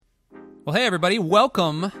Well, hey, everybody.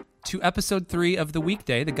 Welcome to episode 3 of The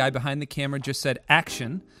Weekday. The guy behind the camera just said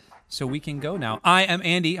action, so we can go now. I am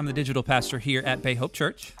Andy. I'm the digital pastor here at Bay Hope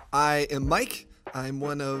Church. I am Mike. I'm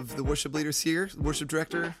one of the worship leaders here, worship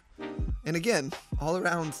director. And again, all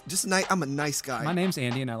around, just I'm a nice guy. My name's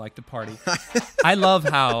Andy, and I like to party. I love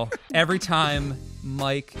how every time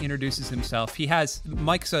Mike introduces himself,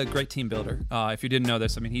 Mike's a great team builder. If you didn't know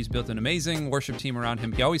this, he's built an amazing worship team around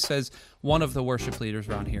him. He always says, one of the worship leaders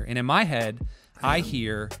around here. And in my head, I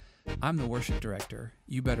hear, I'm the worship director.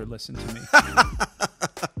 You better listen to me.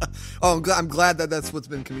 Oh, I'm glad that that's what's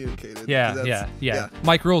been communicated. Yeah.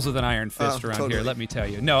 Mike rules with an iron fist around totally. here, let me tell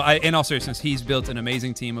you. No, in all seriousness, he's built an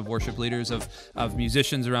amazing team of worship leaders, of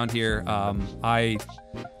musicians around here. I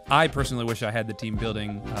personally wish I had the team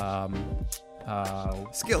building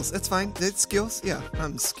skills. That's fine. It's skills. Yeah,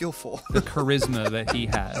 I'm skillful. The charisma that he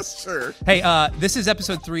has. Sure. Hey, this is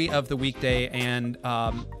episode 3 of The Weekday, and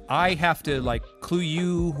I have to clue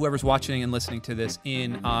you, whoever's watching and listening to this,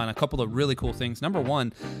 in on a couple of really cool things. Number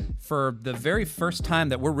one, for the very first time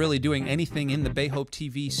that we're really doing anything in the Bay Hope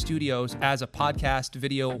TV studios as a podcast,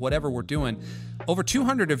 video, whatever we're doing, over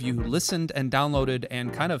 200 of you listened and downloaded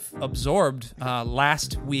and kind of absorbed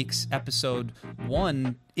last week's episode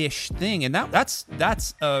 1-ish thing, and that's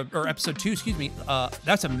or episode 2, excuse me.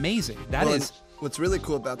 That's amazing. What's really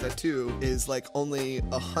cool about that too is only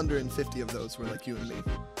 150 of those were you and me.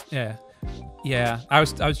 Yeah. I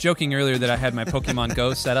was joking earlier that I had my Pokemon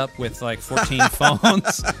Go set up with 14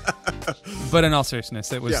 phones, but in all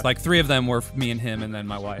seriousness, it was 3 of them were me and him, and then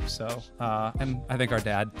my wife. So, and I think our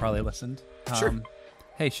dad probably listened. Sure.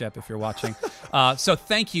 Hey, Shep, if you're watching. So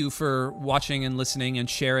thank you for watching and listening and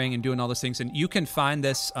sharing and doing all those things. And you can find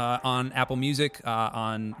this on Apple Music,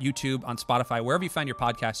 on YouTube, on Spotify, wherever you find your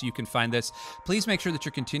podcasts, you can find this. Please make sure that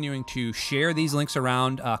you're continuing to share these links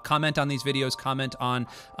around, comment on these videos, comment on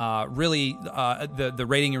the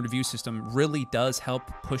rating and review system really does help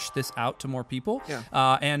push this out to more people.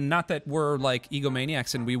 Yeah. And not that we're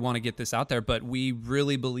egomaniacs and we want to get this out there, but we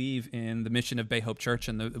really believe in the mission of Bay Hope Church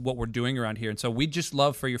and what we're doing around here. And so we just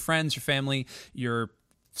love for your friends, your family, your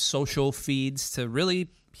social feeds to really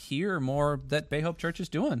hear more that Bay Hope Church is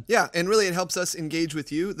doing. Yeah, and really it helps us engage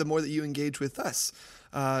with you the more that you engage with us.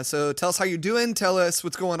 So tell us how you're doing. Tell us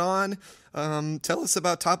what's going on. Tell us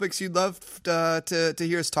about topics you'd love to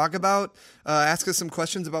hear us talk about. Ask us some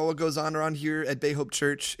questions about what goes on around here at Bay Hope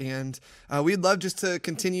Church. And we'd love just to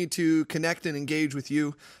continue to connect and engage with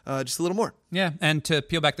you just a little more. Yeah, and to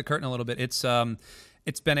peel back the curtain a little bit,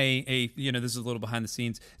 it's been this is a little behind the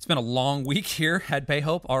scenes. It's been a long week here at Bay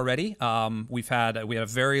Hope already. We had a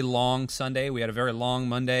very long Sunday. We had a very long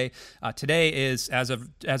Monday. Today is as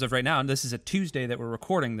of right now, and this is a Tuesday that we're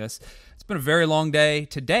recording this. It's been a very long day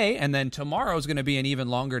today, and then tomorrow is going to be an even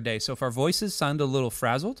longer day. So if our voices sound a little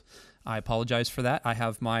frazzled, I apologize for that. I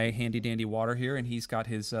have my handy dandy water here, and he's got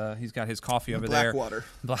his coffee over there.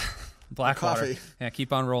 Black water. Coffee. Yeah,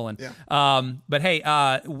 keep on rolling. Yeah. But hey,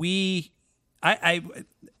 I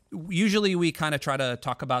usually we kind of try to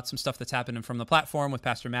talk about some stuff that's happening from the platform with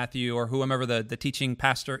Pastor Matthew or whomever the teaching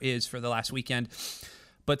pastor is for the last weekend.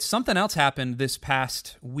 But something else happened this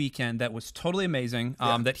past weekend that was totally amazing,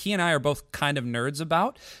 that he and I are both kind of nerds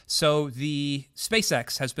about. So the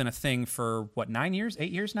SpaceX has been a thing for, 9 years,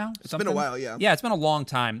 8 years now? It's been a while, yeah. Yeah, it's been a long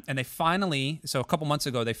time. And so a couple months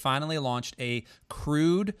ago, they finally launched a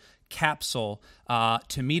crewed capsule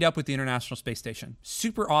to meet up with the International Space Station.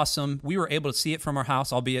 Super awesome. We were able to see it from our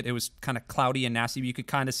house, albeit it was kind of cloudy and nasty. But you could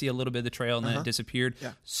kind of see a little bit of the trail, and then it disappeared.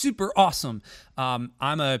 Yeah. Super awesome.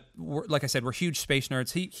 Like I said, we're huge space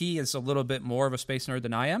nerds. He is a little bit more of a space nerd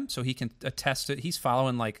than I am, so he can attest to it. He's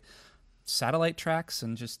following satellite tracks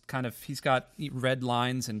and just kind of, he's got red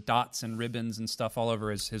lines and dots and ribbons and stuff all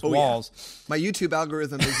over his walls. Yeah. My YouTube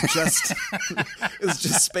algorithm is just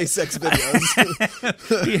SpaceX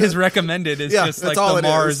videos. His recommended is just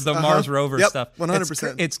the Mars rover stuff.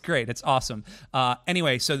 100%. It's great. It's awesome.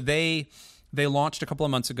 Anyway, so they launched a couple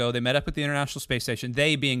of months ago. They met up at the International Space Station,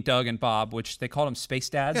 they being Doug and Bob, which they called them Space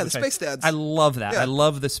Dads. Yeah, the Space Dads. I love that. Yeah. I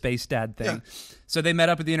love the Space Dad thing. Yeah. So they met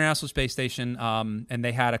up at the International Space Station, and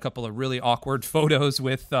they had a couple of really awkward photos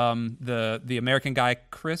with the American guy,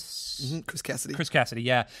 Chris Cassidy. Chris Cassidy,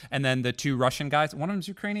 yeah. And then the 2 Russian guys. One of them's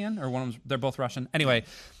Ukrainian, or one of them's, they're both Russian. Anyway,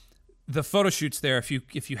 the photo shoots there, if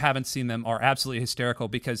you haven't seen them, are absolutely hysterical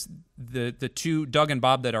because the 2, Doug and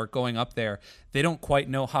Bob, that are going up there, they don't quite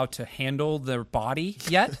know how to handle their body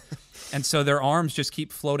yet. And so their arms just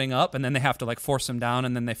keep floating up, and then they have to force them down,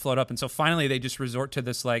 and then they float up. And so finally they just resort to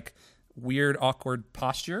this weird, awkward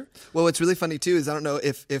posture. Well, what's really funny too is, I don't know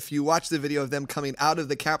if you watch the video of them coming out of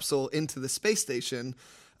the capsule into the space station,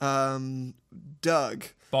 Doug,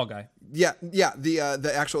 ball guy,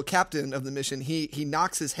 the actual captain of the mission, he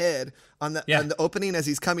knocks his head on the opening as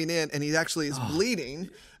he's coming in, and he actually is bleeding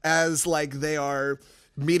as like they are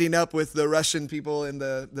meeting up with the Russian people and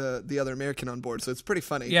the other American on board. So it's pretty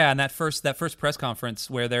funny. Yeah, and that first press conference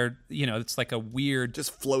where they're, it's like a weird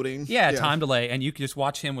just floating. Yeah, time delay, and you can just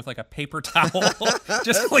watch him with like a paper towel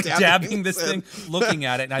just like dabbing this thing, looking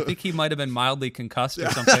at it. And I think he might have been mildly concussed or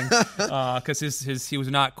something because he was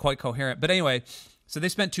not quite coherent. But anyway, so they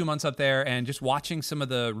spent 2 months up there, and just watching some of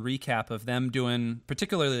the recap of them doing,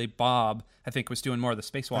 particularly Bob, I think was doing more of the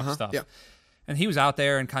spacewalk stuff. Yeah. And he was out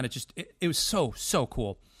there and kind of just, it was so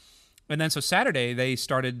cool. And then so Saturday, they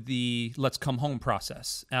started the let's come home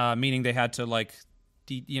process, meaning they had to like,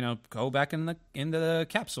 go back into the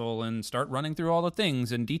capsule and start running through all the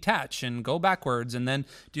things and detach and go backwards and then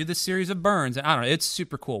do this series of burns. And I don't know, it's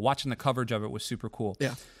super cool. Watching the coverage of it was super cool.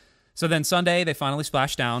 Yeah. So then Sunday they finally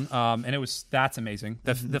splashed down, and that's amazing.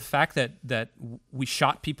 The fact that we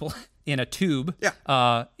shot people in a tube,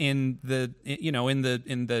 in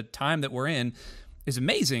the time that we're in, is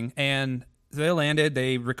amazing. And they landed,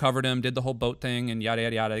 they recovered him, did the whole boat thing, and yada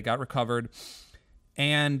yada yada. They got recovered,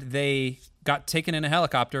 and they got taken in a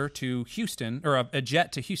helicopter to Houston, or a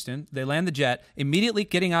jet to Houston. They land the jet, immediately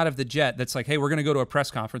getting out of the jet. That's like, hey, we're going to go to a press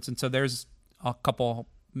conference, and so there's a couple,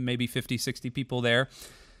 maybe 50, 60 people there.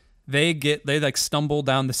 They like stumble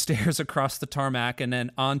down the stairs across the tarmac and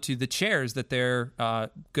then onto the chairs that they're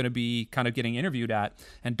going to be kind of getting interviewed at.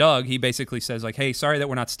 And Doug, he basically says like, hey, sorry that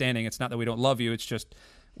we're not standing. It's not that we don't love you. It's just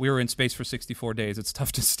we were in space for 64 days. It's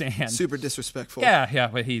tough to stand. Super disrespectful. Yeah.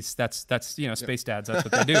 But that's space dads. That's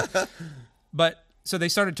what they do. But so they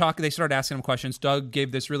started talking. They started asking him questions. Doug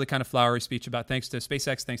gave this really kind of flowery speech about thanks to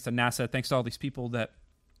SpaceX, thanks to NASA, thanks to all these people that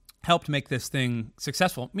helped make this thing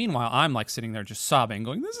successful. Meanwhile, I'm like sitting there just sobbing,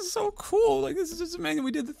 going, this is so cool. Like, this is just amazing.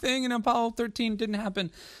 We did the thing and Apollo 13 didn't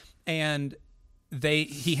happen. And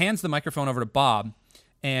he hands the microphone over to Bob,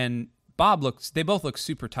 and they both look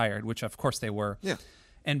super tired, which of course they were. Yeah.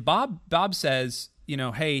 And Bob says,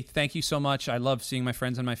 hey, thank you so much. I love seeing my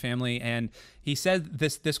friends and my family. And he said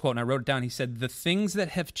this quote, and I wrote it down. He said, the things that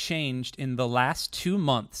have changed in the last 2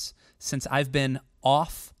 months since I've been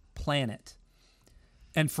off planet.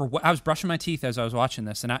 And I was brushing my teeth as I was watching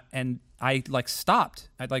this, and I like stopped.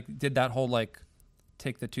 I like did that whole like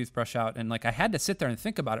take the toothbrush out, and like I had to sit there and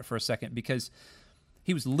think about it for a second because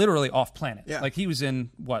he was literally off planet. Yeah. Like he was in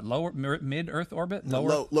what, mid Earth orbit, low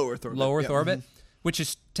Earth orbit, low Earth orbit, which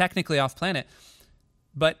is technically off planet.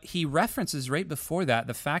 But he references right before that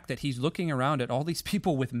the fact that he's looking around at all these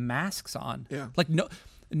people with masks on. Yeah. Like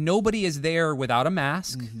nobody is there without a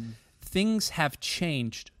mask. Mm-hmm. Things have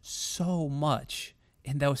changed so much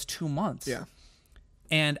in those 2 months. Yeah.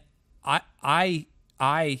 And I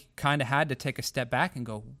kind of had to take a step back and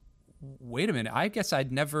go, wait a minute. I guess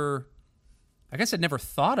I'd never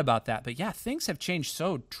thought about that. But yeah, things have changed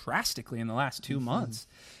so drastically in the last 2 months.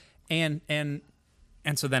 And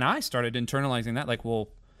so then I started internalizing that, like, well,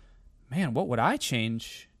 man, what would I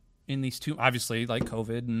change in these two, obviously like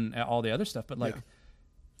COVID and all the other stuff, but like,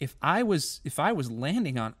 if I was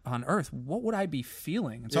landing on Earth, what would I be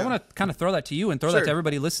feeling? And so I want to kind of throw that to you and throw that to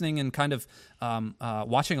everybody listening and kind of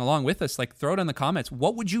watching along with us. Like, throw it in the comments.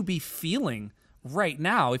 What would you be feeling right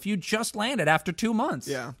now if you just landed after 2 months?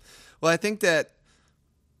 Yeah. Well, I think that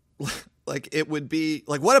like it would be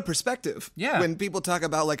like, what a perspective. Yeah. When people talk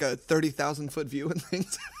about like a 30,000 foot view and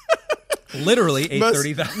things. Literally a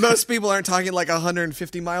 30,000. Most people aren't talking like a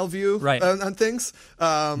 150 mile view on things.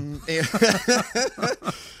 So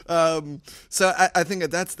I think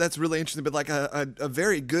that's really interesting, but like a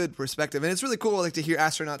very good perspective. And it's really cool like to hear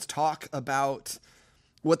astronauts talk about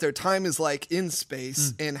what their time is like in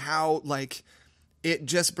space and how like it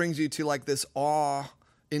just brings you to like this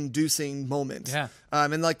awe-inducing moment. Yeah.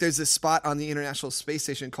 And like there's this spot on the International Space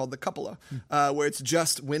Station called the Cupola, where it's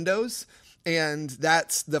just windows. And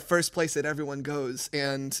that's the first place that everyone goes.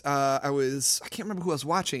 And I can't remember who I was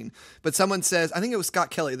watching, but someone says, I think it was Scott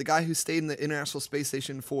Kelly, the guy who stayed in the International Space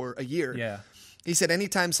Station for a year. Yeah. He said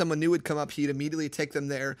anytime someone new would come up, he'd immediately take them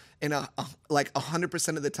there. And like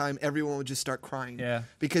 100% of the time, everyone would just start crying. Yeah.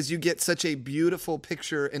 Because you get such a beautiful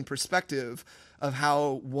picture and perspective of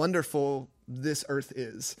how wonderful this Earth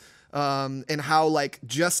is. And how like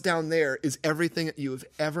just down there is everything that you have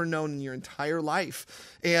ever known in your entire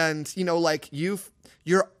life. And, like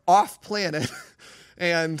you're off planet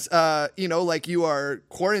and, like you are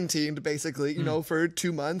quarantined basically, for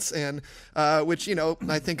 2 months. And, which,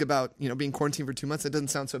 I think about, being quarantined for 2 months. It doesn't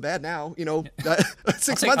sound so bad now,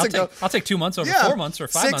 6 months ago. I'll take 2 months over 4 months or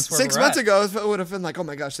 5 months. 6 months ago, it would have been like, oh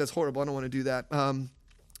my gosh, that's horrible. I don't want to do that.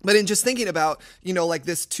 But in just thinking about, like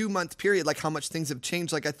this 2-month period, like how much things have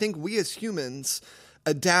changed, like I think we as humans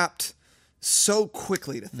adapt so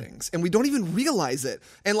quickly to things and we don't even realize it.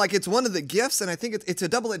 And like, it's one of the gifts. And I think it's a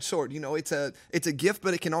double-edged sword, it's a gift,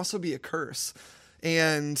 but it can also be a curse.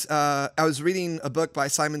 And I was reading a book by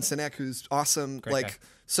Simon Sinek, who's awesome, Great guy.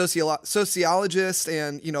 Sociologist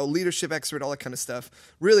and, leadership expert, all that kind of stuff.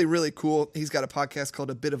 Really, really cool. He's got a podcast called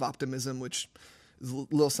A Bit of Optimism, which is a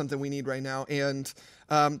little something we need right now. And,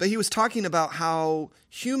 but he was talking about how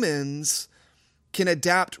humans can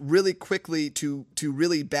adapt really quickly to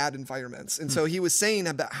really bad environments. And so he was saying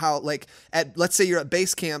about how, like, let's say you're at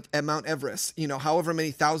base camp at Mount Everest, however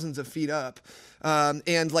many thousands of feet up,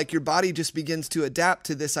 and like your body just begins to adapt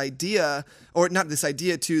to this idea, or not this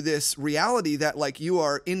idea, to this reality that like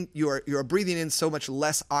you're breathing in so much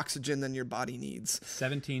less oxygen than your body needs.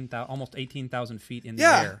 Almost 18,000 feet in the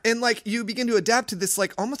air. And like you begin to adapt to this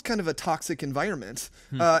like almost kind of a toxic environment.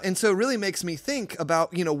 And so it really makes me think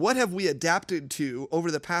about, what have we adapted to over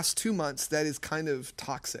the past 2 months that is kind of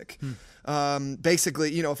toxic?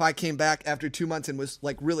 Basically, if I came back after 2 months and was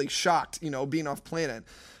like really shocked, being off planet.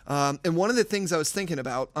 And one of the things I was thinking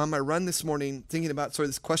about on my run this morning, thinking about sort of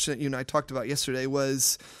this question that you and I talked about yesterday,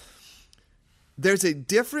 was there's a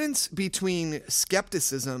difference between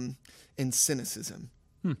skepticism and cynicism.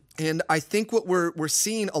 And I think what we're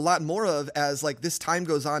seeing a lot more of as like this time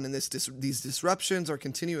goes on and these disruptions are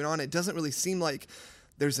continuing on, it doesn't really seem like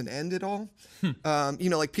there's an end at all.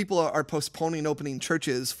 Like people are postponing opening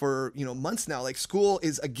churches for, months now. Like school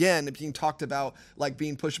is again being talked about, like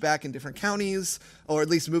being pushed back in different counties, or at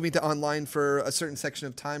least moving to online for a certain section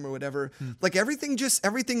of time or whatever. Like everything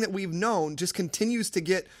that we've known just continues to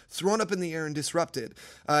get thrown up in the air and disrupted.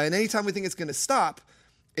 And anytime we think it's going to stop,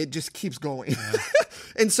 it just keeps going. Yeah.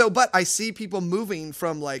 And so, but I see people moving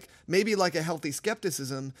from like maybe like a healthy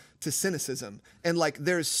skepticism to cynicism. And like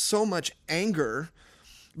there's so much anger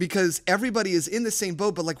because everybody is in the same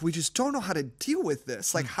boat, but like we just don't know how to deal with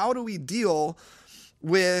this. Like how do we deal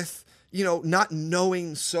with, not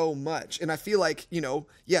knowing so much? And I feel like,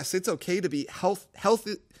 yes, it's okay to be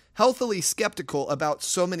healthily skeptical about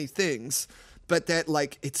so many things, but that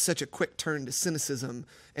like it's such a quick turn to cynicism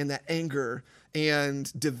and that anger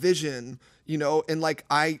and division, and like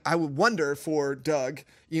I would wonder for Doug,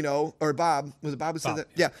 or Bob, was it Bob who said that?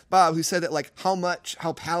 Yeah, Bob, who said that, like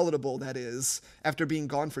how palatable that is after being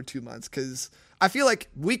gone for 2 months. Because I feel like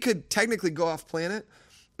we could technically go off planet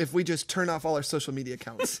if we just turn off all our social media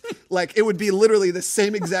accounts. Like it would be literally the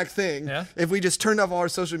same exact thing if we just turned off all our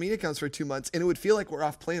social media accounts for 2 months, and it would feel like we're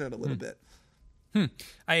off planet a little bit.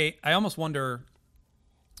 I almost wonder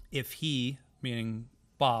if he, meaning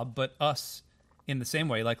Bob, but us in the same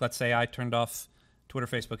way, like let's say I turned off Twitter,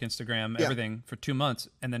 Facebook, Instagram, everything for 2 months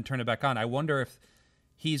and then turned it back on. I wonder if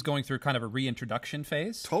he's going through kind of a reintroduction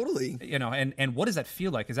phase. Totally. And what does that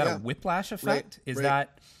feel like? Is that a whiplash effect? Right.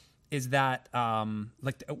 Is that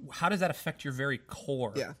like, how does that affect your very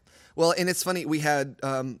core? Yeah. Well, and it's funny, we had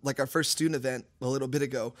like our first student event a little bit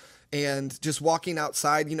ago, and just walking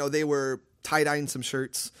outside, they were tie-dyeing some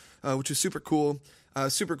shirts, which was super cool.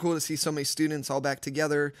 Super cool to see so many students all back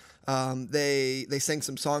together. They sang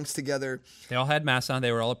some songs together. They all had masks on.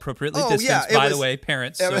 They were all appropriately distanced, by the way,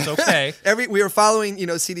 parents, so it's okay. We were following,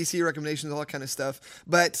 CDC recommendations, all that kind of stuff.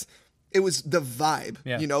 But it was the vibe,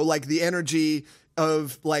 like the energy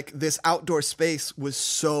of like this outdoor space was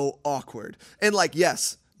so awkward. And like,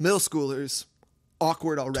 yes, middle schoolers,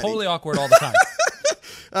 awkward already. Totally awkward all the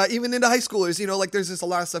time. Even into high schoolers, like there's just a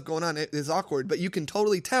lot of stuff going on. It is awkward, but you can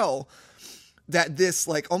totally tell that this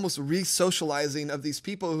like almost re-socializing of these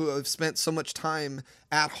people who have spent so much time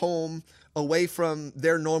at home away from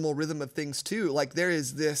their normal rhythm of things too. Like there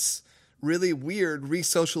is this really weird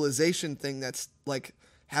re-socialization thing that's like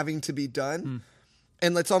having to be done.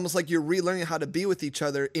 And it's almost like you're relearning how to be with each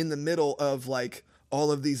other in the middle of like all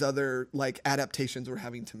of these other like adaptations we're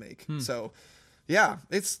having to make. So yeah,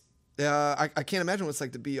 it's, I can't imagine what it's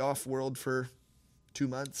like to be off world for 2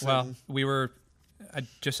 months. Well, I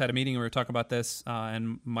just had a meeting and we were talking about this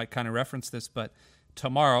and might kind of reference this, but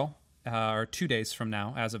tomorrow or 2 days from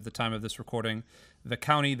now, as of the time of this recording, the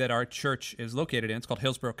county that our church is located in, it's called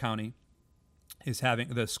Hillsborough County,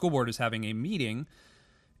 the school board is having a meeting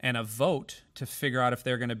and a vote to figure out if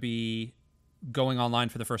they're going to be going online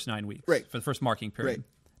for the first 9 weeks, for the first marking period.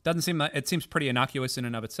 It seems pretty innocuous in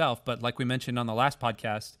and of itself, but like we mentioned on the last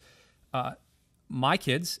podcast, my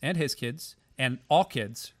kids and his kids and all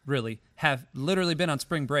kids really have literally been on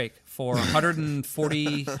spring break for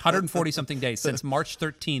 140 something days since March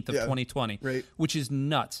 13th of 2020, which is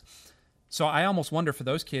nuts. So I almost wonder for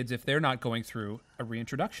those kids if they're not going through a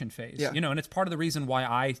reintroduction phase, and it's part of the reason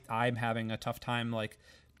why I'm having a tough time like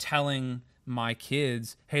telling my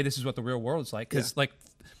kids, hey, this is what the real world is like. Because, like,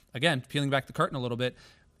 again, peeling back the curtain a little bit,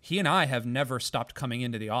 he and I have never stopped coming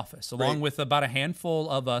into the office, along with about a handful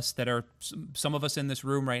of us that are some of us in this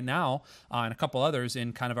room right now, and a couple others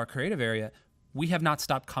in kind of our creative area. We have not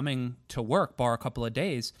stopped coming to work, bar a couple of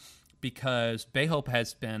days, because Bay Hope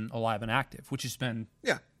has been alive and active, which has been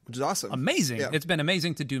which is awesome, amazing. Yeah. It's been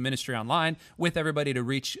amazing to do ministry online with everybody, to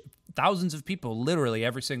reach thousands of people literally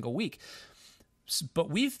every single week. But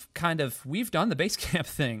we've done the base camp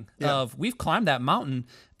thing of we've climbed that mountain,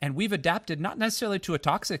 and we've adapted not necessarily to a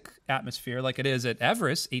toxic atmosphere like it is at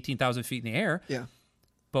Everest, 18,000 feet in the air. Yeah.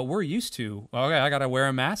 But we're used to, okay, I got to wear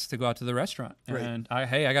a mask to go out to the restaurant. And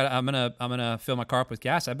I'm going to fill my car up with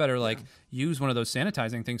gas. I better use one of those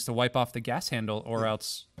sanitizing things to wipe off the gas handle, or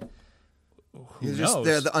else who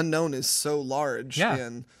knows? The unknown is so large. Yeah.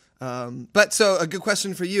 And but so a good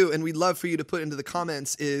question for you, and we'd love for you to put into the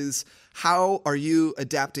comments, is how are you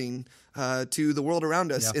adapting to the world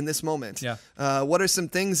around us in this moment? Yeah. What are some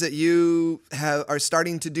things that you are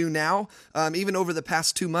starting to do now, even over the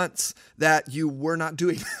past 2 months, that you were not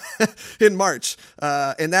doing in March?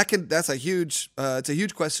 And that's a huge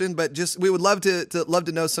question, but just we would love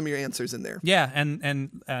to know some of your answers in there. Yeah,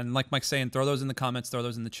 and like Mike's saying, throw those in the comments, throw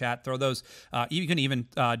those in the chat, throw those. You can even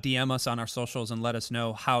DM us on our socials and let us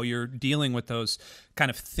know how you're dealing with those kind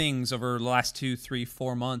of things over the last 2, 3,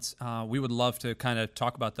 4 months. We would love to kind of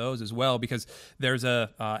talk about those as well, because there's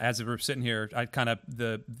as we're sitting here, I kind of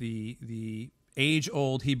the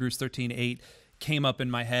age-old Hebrews 13:8 came up in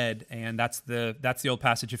my head, and that's the old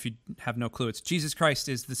passage. If you have no clue, it's Jesus Christ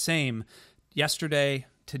is the same yesterday,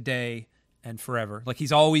 today, and forever. Like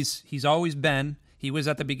he's always been. He was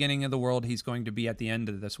at the beginning of the world. He's going to be at the end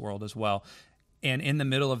of this world as well. And in the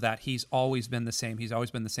middle of that, he's always been the same. He's always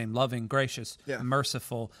been the same loving, gracious,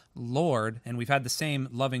 merciful Lord. And we've had the same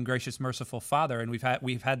loving, gracious, merciful Father. And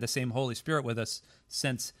we've had the same Holy Spirit with us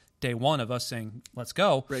since day one of us saying, let's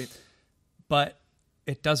go. Right. But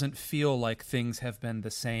it doesn't feel like things have been the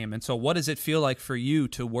same. And so what does it feel like for you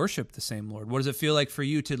to worship the same Lord? What does it feel like for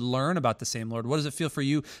you to learn about the same Lord? What does it feel for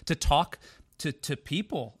you to talk to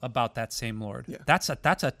people about that same Lord? Yeah. That's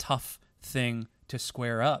a tough thing to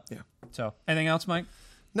square up. Yeah. So anything else, Mike?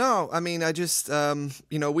 No, I mean, I just,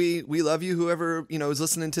 we love you, whoever, is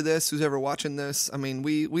listening to this, who's ever watching this. I mean,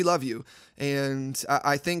 we love you. And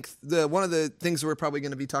I think one of the things we're probably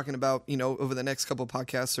going to be talking about, over the next couple of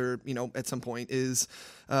podcasts or, at some point is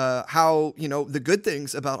how, the good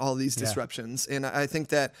things about all these disruptions. And I think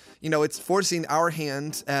that, it's forcing our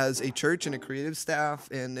hand as a church and a creative staff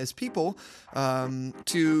and as people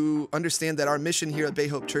to understand that our mission here at Bay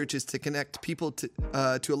Hope Church is to connect people to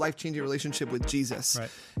a life-changing relationship with Jesus. Right.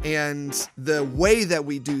 And the way that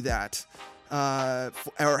we do that,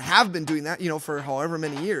 or have been doing that, for however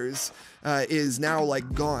many years, is now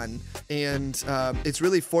gone. And it's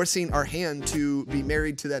really forcing our hand to be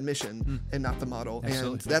married to that mission and not the model.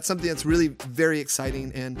 Absolutely. And that's something that's really very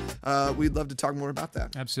exciting. And we'd love to talk more about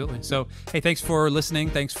that. Absolutely. So, hey, thanks for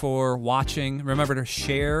listening. Thanks for watching. Remember to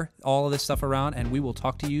share all of this stuff around, and we will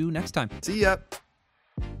talk to you next time. See ya.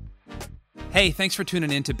 Hey, thanks for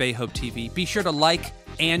tuning in to Bay Hope TV. Be sure to like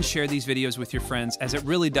and share these videos with your friends, as it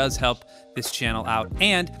really does help this channel out.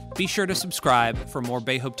 And be sure to subscribe for more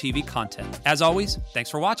Bay Hope TV content. As always, thanks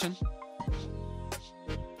for watching.